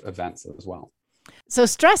 life events as well. So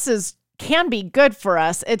can be good for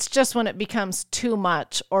us. It's just when it becomes too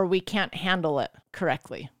much or we can't handle it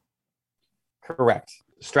correctly. Correct.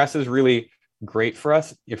 Stress is really great for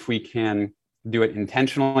us if we can do it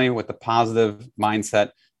intentionally with a positive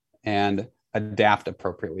mindset and adapt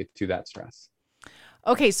appropriately to that stress.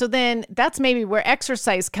 Okay, so then that's maybe where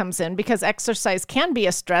exercise comes in, because exercise can be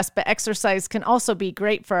a stress, but exercise can also be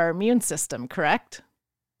great for our immune system, correct?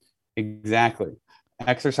 Exactly.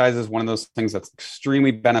 Exercise is one of those things that's extremely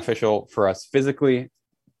beneficial for us physically,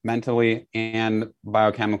 mentally, and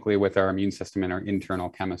biochemically with our immune system and our internal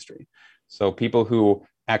chemistry. So people who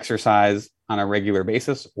exercise on a regular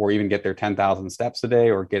basis or even get their 10,000 steps a day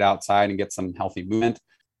or get outside and get some healthy movement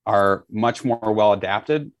are much more well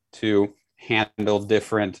adapted to handle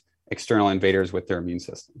different external invaders with their immune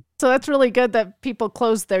system. So that's really good that people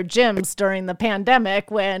closed their gyms during the pandemic,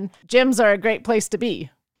 when gyms are a great place to be.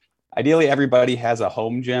 Ideally, everybody has a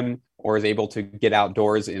home gym or is able to get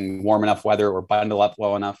outdoors in warm enough weather or bundle up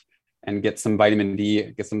well enough and get some vitamin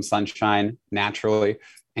D, get some sunshine naturally,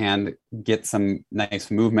 and get some nice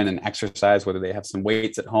movement and exercise, whether they have some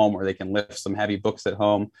weights at home or they can lift some heavy books at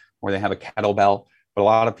home or they have a kettlebell. But a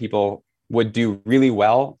lot of people would do really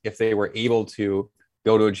well if they were able to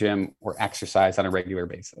go to a gym or exercise on a regular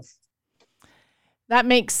basis. That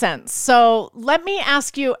makes sense. So let me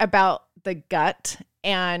ask you about the gut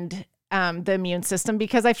and the immune system,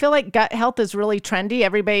 because I feel like gut health is really trendy.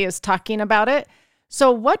 Everybody is talking about it. So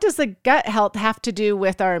what does the gut health have to do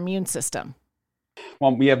with our immune system?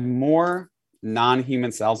 Well, we have more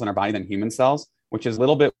non-human cells in our body than human cells, which is a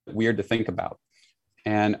little bit weird to think about.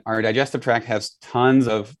 And our digestive tract has tons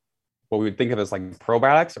of what we would think of as like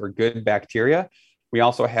probiotics or good bacteria. We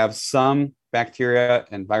also have some bacteria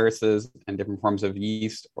and viruses and different forms of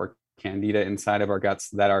yeast or candida inside of our guts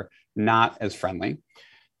that are not as friendly.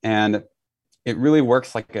 And it really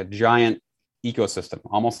works like a giant ecosystem,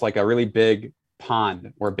 almost like a really big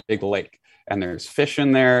pond or a big lake. And there's fish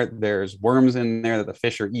in there, there's worms in there that the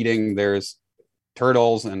fish are eating, there's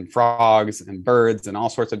turtles and frogs and birds and all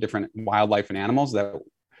sorts of different wildlife and animals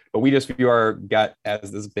but we just view our gut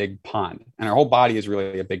as this big pond. And our whole body is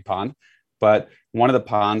really a big pond. But one of the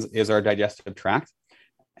ponds is our digestive tract.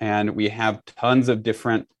 And we have tons of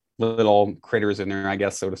different little critters in there, I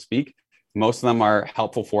guess, so to speak. Most of them are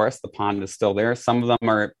helpful for us. The pond is still there. Some of them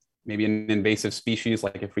are maybe an invasive species,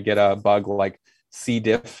 like if we get a bug like C.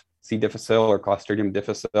 difficile or Clostridium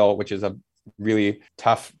difficile, which is a really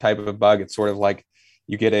tough type of bug. It's sort of like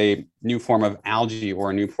you get a new form of algae or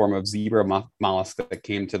a new form of zebra mollusk that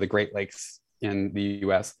came to the Great Lakes in the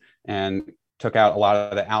US and took out a lot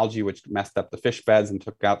of the algae, which messed up the fish beds and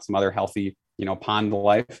took out some other healthy, pond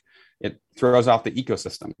life. It throws off the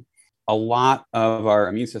ecosystem. A lot of our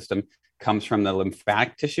immune system comes from the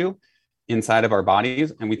lymphatic tissue inside of our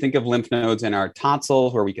bodies. And we think of lymph nodes in our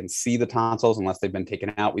tonsils where we can see the tonsils unless they've been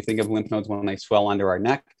taken out. We think of lymph nodes when they swell under our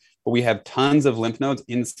neck, but we have tons of lymph nodes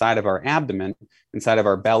inside of our abdomen, inside of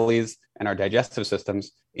our bellies and our digestive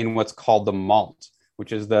systems in what's called the MALT,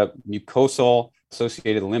 which is the mucosal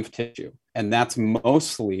associated lymph tissue. And that's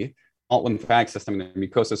mostly alt lymphatic system. The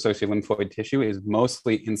mucosa associated lymphoid tissue is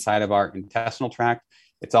mostly inside of our intestinal tract.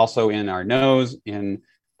 It's also in our nose, in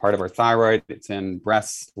part of our thyroid. It's in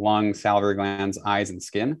breasts, lungs, salivary glands, eyes, and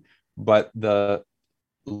skin. But the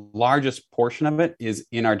largest portion of it is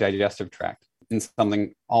in our digestive tract, in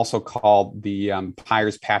something also called the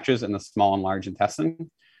Peyer's patches in the small and large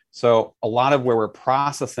intestine. So a lot of where we're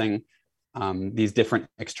processing these different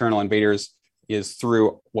external invaders is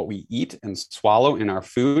through what we eat and swallow in our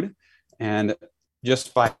food. And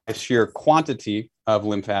just by sheer quantity of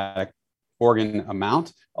lymphatic organ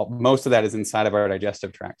amount, most of that is inside of our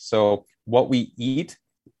digestive tract. So what we eat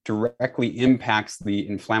directly impacts the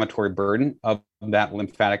inflammatory burden of that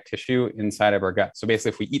lymphatic tissue inside of our gut. So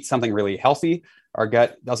basically, if we eat something really healthy, our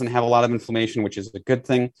gut doesn't have a lot of inflammation, which is a good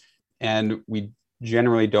thing. And we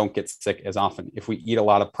generally don't get sick as often. If we eat a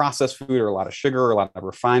lot of processed food or a lot of sugar or a lot of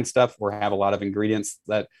refined stuff or have a lot of ingredients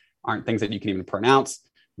that aren't things that you can even pronounce,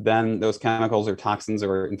 then those chemicals or toxins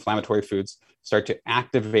or inflammatory foods start to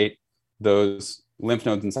activate those lymph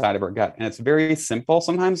nodes inside of our gut. And it's very simple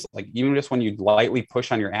sometimes, like even just when you lightly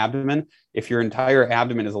push on your abdomen, if your entire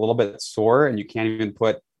abdomen is a little bit sore and you can't even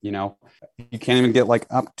put, you can't even get like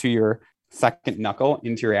up to your second knuckle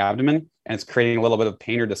into your abdomen and it's creating a little bit of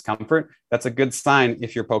pain or discomfort, that's a good sign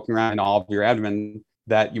if you're poking around in all of your abdomen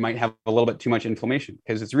that you might have a little bit too much inflammation,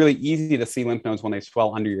 because it's really easy to see lymph nodes when they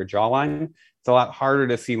swell under your jawline. It's a lot harder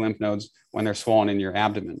to see lymph nodes when they're swollen in your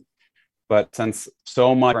abdomen. But since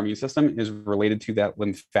so much of our immune system is related to that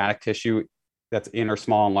lymphatic tissue that's in our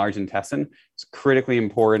small and large intestine, it's critically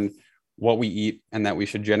important what we eat and that we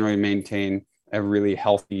should generally maintain a really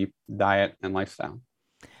healthy diet and lifestyle.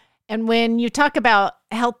 And when you talk about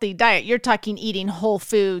healthy diet, you're talking eating whole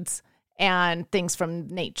foods and things from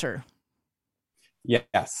nature.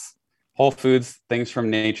 Yes. Whole foods, things from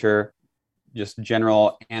nature, just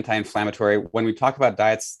general anti-inflammatory. When we talk about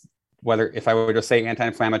diets, whether if I were to say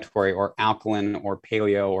anti-inflammatory or alkaline or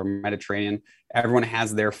paleo or Mediterranean, everyone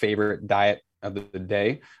has their favorite diet of the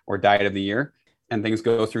day or diet of the year. And things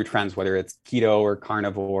go through trends, whether it's keto or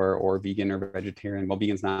carnivore or vegan or vegetarian. Well,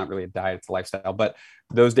 vegan's not really a diet, it's a lifestyle. But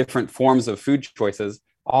those different forms of food choices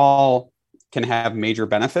all can have major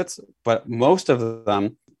benefits. But most of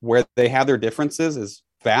them, where they have their differences is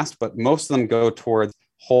vast, but most of them go towards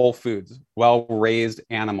whole foods, well-raised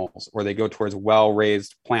animals, or they go towards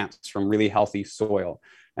well-raised plants from really healthy soil.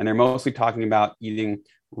 And they're mostly talking about eating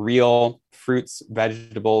real fruits,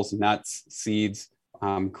 vegetables, nuts, seeds,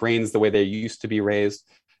 grains the way they used to be raised,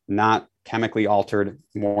 not chemically altered,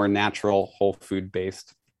 more natural, whole food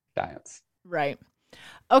based diets. Right.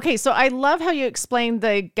 Okay, so I love how you explained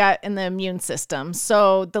the gut and the immune system.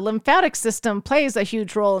 So the lymphatic system plays a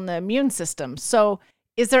huge role in the immune system. So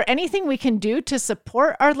is there anything we can do to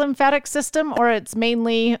support our lymphatic system, or it's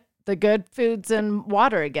mainly the good foods and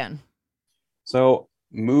water again? So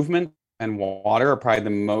movement and water are probably the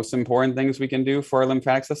most important things we can do for our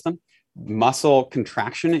lymphatic system. Muscle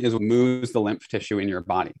contraction is what moves the lymph tissue in your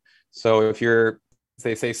body. So if you're,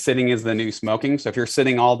 they say sitting is the new smoking. So if you're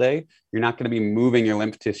sitting all day, you're not going to be moving your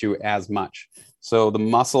lymph tissue as much. So the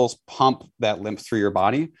muscles pump that lymph through your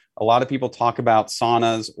body. A lot of people talk about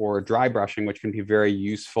saunas or dry brushing, which can be very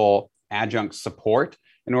useful adjunct support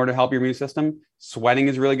in order to help your immune system. Sweating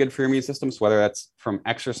is really good for your immune system. So whether that's from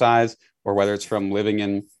exercise or whether it's from living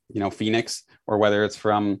in, Phoenix, or whether it's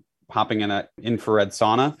from hopping in an infrared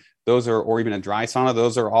sauna, or even a dry sauna,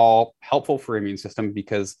 those are all helpful for your immune system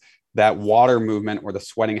because that water movement or the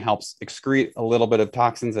sweating helps excrete a little bit of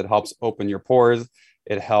toxins. It helps open your pores.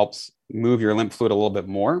 It helps move your lymph fluid a little bit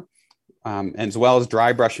more. And as well as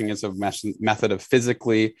dry brushing is a method of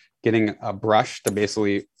physically getting a brush to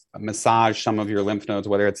basically massage some of your lymph nodes,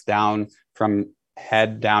 whether it's down from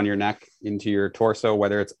head down your neck into your torso,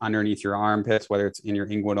 whether it's underneath your armpits, whether it's in your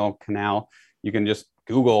inguinal canal. You can just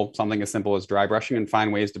Google something as simple as dry brushing and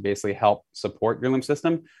find ways to basically help support your lymph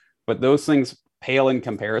system. But those things pale in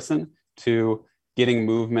comparison to getting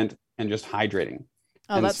movement and just hydrating.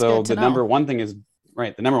 Oh, and that's so good to the know. number one thing is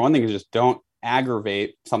just don't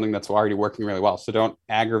aggravate something that's already working really well. So don't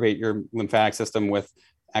aggravate your lymphatic system with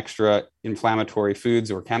extra inflammatory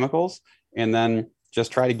foods or chemicals. And then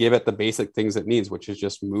just try to give it the basic things it needs, which is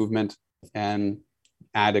just movement and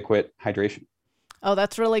adequate hydration. Oh,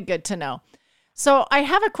 that's really good to know. So I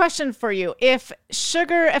have a question for you. If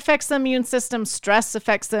sugar affects the immune system, stress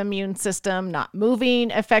affects the immune system, not moving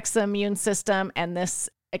affects the immune system, and this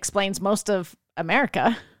explains most of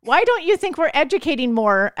America, why don't you think we're educating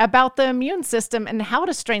more about the immune system and how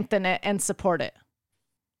to strengthen it and support it?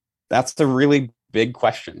 That's a really big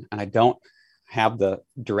question. And I don't have the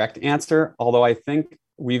direct answer, although I think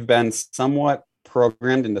we've been somewhat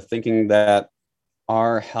programmed into thinking that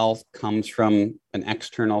our health comes from an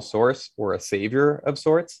external source or a savior of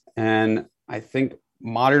sorts. And I think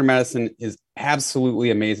modern medicine is absolutely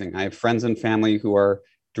amazing. I have friends and family who are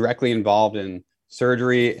directly involved in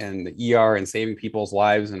surgery and the ER and saving people's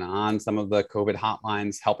lives and on some of the COVID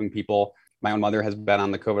hotlines, helping people. My own mother has been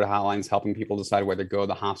on the COVID hotlines, helping people decide whether to go to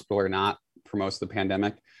the hospital or not for most of the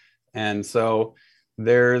pandemic. And so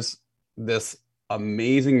there's this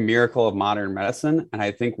amazing miracle of modern medicine. And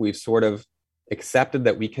I think we've sort of accepted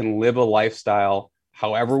that we can live a lifestyle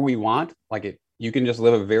however we want. You can just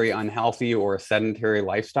live a very unhealthy or a sedentary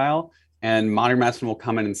lifestyle, and modern medicine will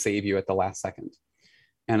come in and save you at the last second.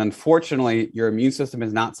 And unfortunately, your immune system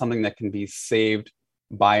is not something that can be saved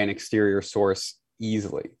by an exterior source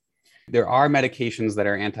easily. There are medications that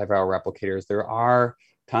are antiviral replicators. There are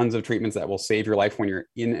tons of treatments that will save your life when you're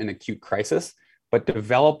in an acute crisis. But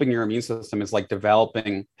developing your immune system is like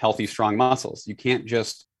developing healthy, strong muscles. You can't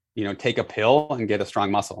just take a pill and get a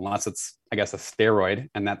strong muscle, unless it's, I guess, a steroid,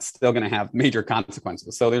 and that's still going to have major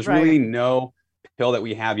consequences. So there's really no pill that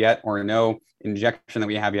we have yet, or no injection that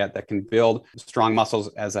we have yet, that can build strong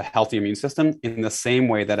muscles as a healthy immune system in the same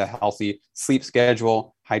way that a healthy sleep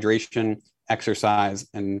schedule, hydration, exercise,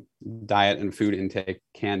 and diet and food intake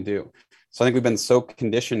can do. So I think we've been so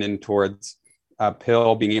conditioned in towards a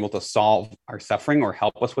pill being able to solve our suffering or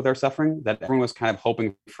help us with our suffering that everyone was kind of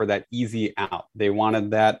hoping for that easy out. They wanted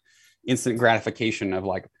that instant gratification of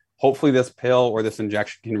hopefully this pill or this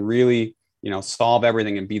injection can really solve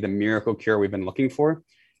everything and be the miracle cure we've been looking for.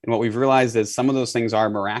 And what we've realized is some of those things are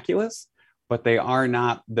miraculous, but they are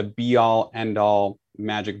not the be all end all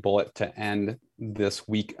magic bullet to end this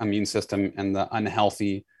weak immune system and the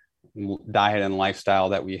unhealthy diet and lifestyle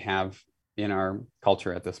that we have in our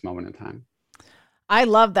culture at this moment in time. I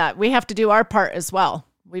love that. We have to do our part as well.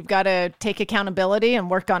 We've got to take accountability and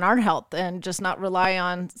work on our health and just not rely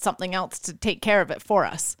on something else to take care of it for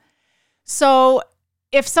us. So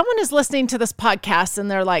if someone is listening to this podcast and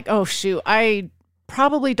they're like, oh, shoot, I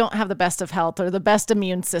probably don't have the best of health or the best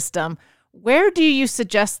immune system, where do you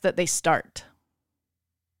suggest that they start?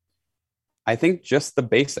 I think just the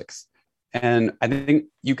basics. And I think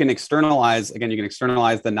you can externalize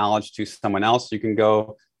the knowledge to someone else. You can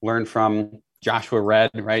go learn from Joshua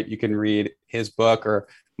Red, right? You can read his book or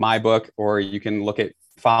my book, or you can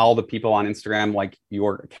follow the people on Instagram like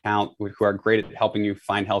your account who are great at helping you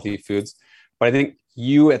find healthy foods. But I think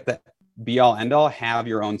you at the be all end all have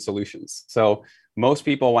your own solutions. So most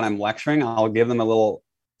people, when I'm lecturing, I'll give them a little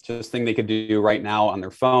just thing they could do right now on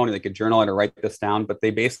their phone, or they could journal it or write this down. But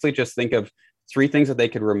they basically just think of 3 things that they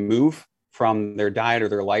could remove from their diet or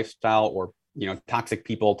their lifestyle, or, toxic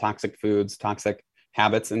people, toxic foods, toxic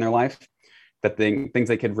habits in their life, things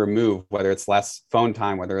they could remove, whether it's less phone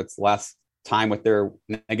time, whether it's less time with their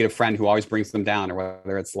negative friend who always brings them down, or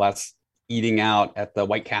whether it's less eating out at the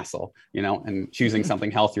White Castle, and choosing something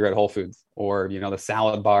healthier at Whole Foods, or, the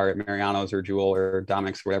salad bar at Mariano's or Jewel or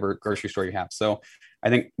Dominic's, whatever grocery store you have. So I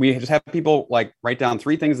think we just have people write down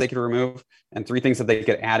 3 things they could remove and 3 things that they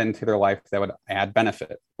could add into their life that would add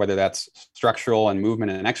benefit, whether that's structural and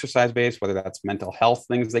movement and exercise based, whether that's mental health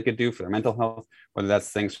things they could do for their mental health, whether that's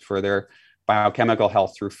things for their biochemical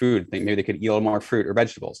health through food. Maybe they could eat a little more fruit or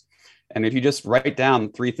vegetables. And if you just write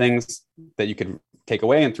down 3 things that you could take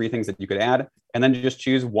away and 3 things that you could add, and then you just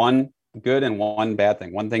choose 1 good and 1 bad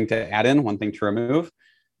thing, 1 thing to add in, 1 thing to remove,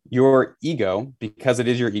 your ego, because it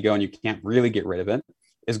is your ego and you can't really get rid of it,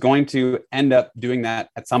 is going to end up doing that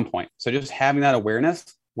at some point. So just having that awareness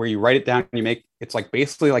where you write it down and it's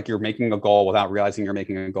basically like you're making a goal without realizing you're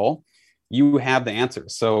making a goal. You have the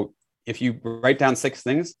answers. So if you write down 6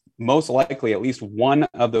 things, most likely at least 1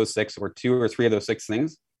 of those 6 or 2 or 3 of those 6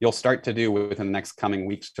 things, you'll start to do within the next coming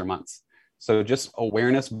weeks or months. So just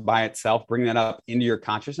awareness by itself, bring that up into your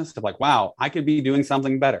consciousness of wow, I could be doing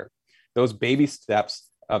something better. Those baby steps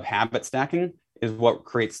of habit stacking is what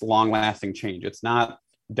creates long-lasting change. It's not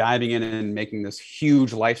diving in and making this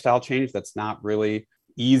huge lifestyle change that's not really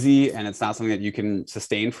easy, and it's not something that you can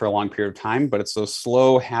sustain for a long period of time, but it's those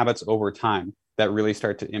slow habits over time that really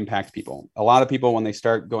start to impact people. A lot of people, when they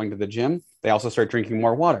start going to the gym, they also start drinking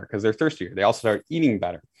more water because they're thirstier. They also start eating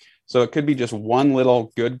better. So it could be just 1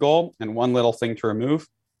 little good goal and 1 little thing to remove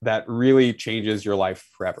that really changes your life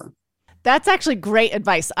forever. That's actually great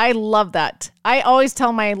advice. I love that. I always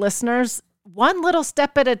tell my listeners, 1 little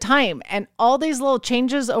step at a time, and all these little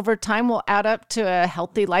changes over time will add up to a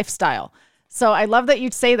healthy lifestyle. So I love that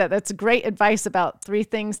you'd say that. That's great advice about 3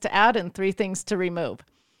 things to add and 3 things to remove.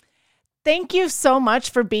 Thank you so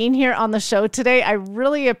much for being here on the show today. I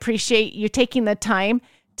really appreciate you taking the time.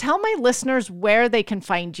 Tell my listeners where they can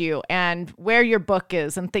find you and where your book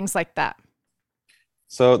is and things like that.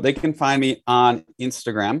 So they can find me on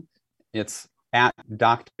Instagram. It's at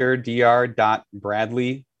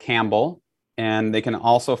dr.bradley.campbell. And they can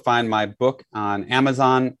also find my book on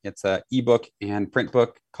Amazon. It's an ebook and print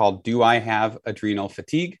book called Do I Have Adrenal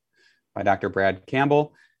Fatigue by Dr. Brad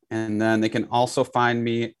Campbell. And then they can also find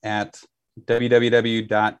me at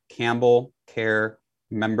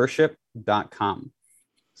www.campbellcaremembership.com.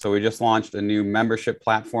 So we just launched a new membership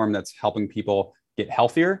platform that's helping people get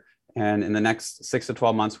healthier. And in the next 6 to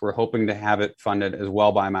 12 months, we're hoping to have it funded as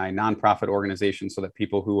well by my nonprofit organization so that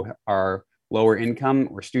people who are lower income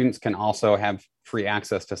or students can also have free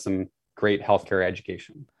access to some great healthcare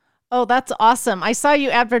education. Oh, that's awesome. I saw you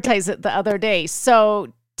advertise it the other day.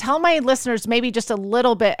 So tell my listeners maybe just a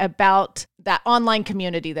little bit about that online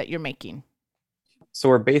community that you're making. So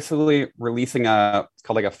we're basically releasing it's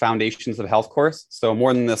called a Foundations of Health course. So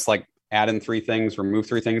more than this, add in 3 things, remove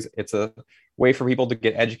 3 things. It's a way for people to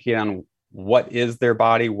get educated on what is their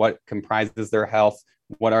body, what comprises their health,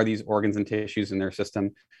 what are these organs and tissues in their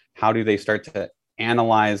system, how do they start to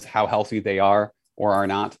analyze how healthy they are or are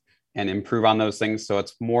not, and improve on those things. So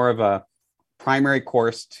it's more of a primary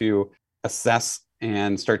course to assess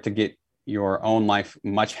and start to get your own life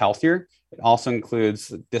much healthier. It also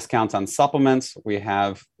includes discounts on supplements. We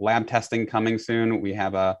have lab testing coming soon. We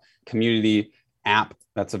have a community app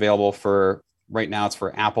that's available right now. It's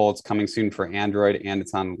for Apple. It's coming soon for Android, and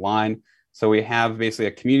it's online. So we have basically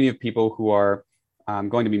a community of people who are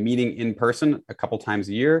going to be meeting in person a couple times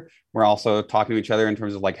a year. We're also talking to each other in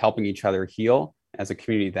terms of like helping each other heal as a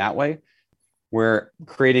community that way. We're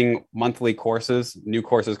creating monthly courses, new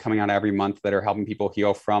courses coming out every month that are helping people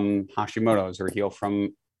heal from Hashimoto's or heal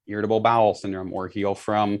from irritable bowel syndrome or heal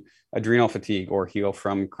from adrenal fatigue or heal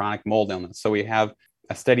from chronic mold illness. So we have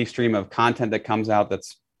a steady stream of content that comes out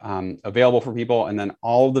that's available for people. And then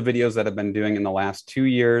all of the videos that I've been doing in the last 2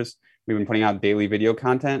 years, we've been putting out daily video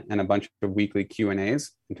content and a bunch of weekly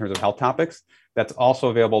Q&As in terms of health topics. That's also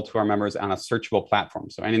available to our members on a searchable platform.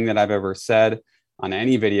 So anything that I've ever said on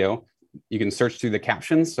any video, you can search through the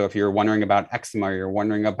captions. So if you're wondering about eczema, or you're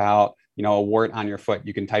wondering about, a wart on your foot,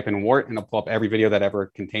 you can type in wart and it'll pull up every video that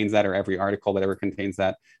ever contains that or every article that ever contains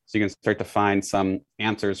that. So you can start to find some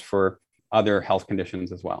answers for other health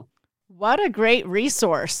conditions as well. What a great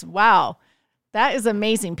resource. Wow. That is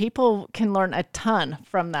amazing. People can learn a ton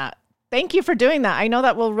from that. Thank you for doing that. I know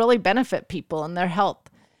that will really benefit people and their health.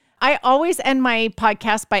 I always end my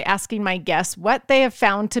podcast by asking my guests what they have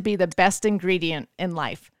found to be the best ingredient in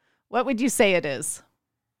life. What would you say it is?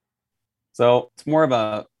 So it's more of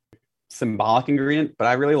a symbolic ingredient, but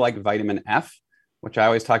I really like vitamin F, which I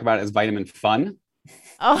always talk about as vitamin fun.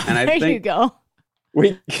 Oh, and there you go.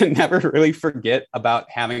 We can never really forget about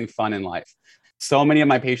having fun in life. So many of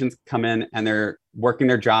my patients come in and they're working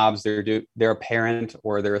their jobs, they're a parent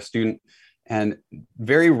or they're a student. And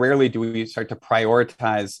very rarely do we start to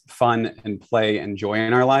prioritize fun and play and joy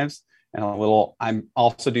in our lives. And I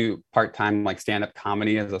also do part-time like stand-up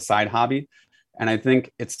comedy as a side hobby. And I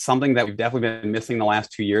think it's something that we've definitely been missing the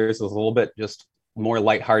last 2 years is a little bit just more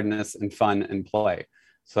lightheartedness and fun and play.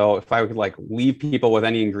 So if I could like leave people with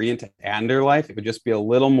any ingredient to add in their life, it would just be a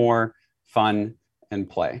little more fun and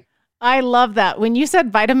play. I love that. When you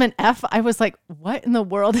said vitamin F, I was like, what in the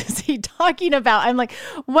world is he talking about? I'm like,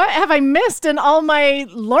 what have I missed in all my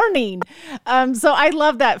learning? So I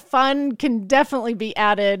love that. Fun can definitely be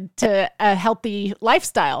added to a healthy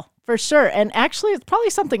lifestyle for sure. And actually, it's probably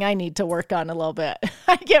something I need to work on a little bit.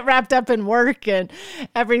 I get wrapped up in work and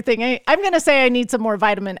everything. I'm going to say I need some more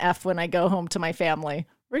vitamin F when I go home to my family.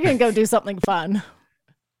 We're going to go do something fun.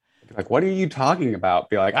 Like, what are you talking about?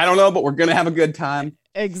 Be like, I don't know, but we're going to have a good time.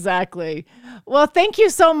 Exactly. Well, thank you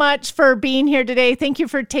so much for being here today. Thank you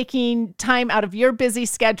for taking time out of your busy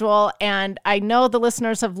schedule. And I know the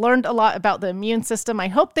listeners have learned a lot about the immune system. I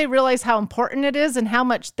hope they realize how important it is and how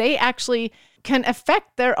much they actually can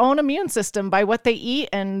affect their own immune system by what they eat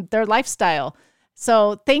and their lifestyle.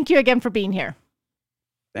 So thank you again for being here.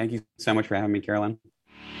 Thank you so much for having me, Carolyn.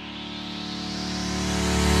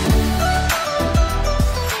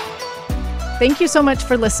 Thank you so much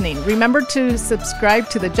for listening. Remember to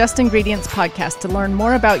subscribe to the Just Ingredients podcast to learn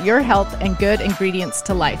more about your health and good ingredients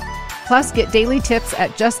to life. Plus, get daily tips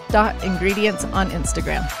at just.ingredients on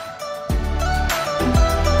Instagram.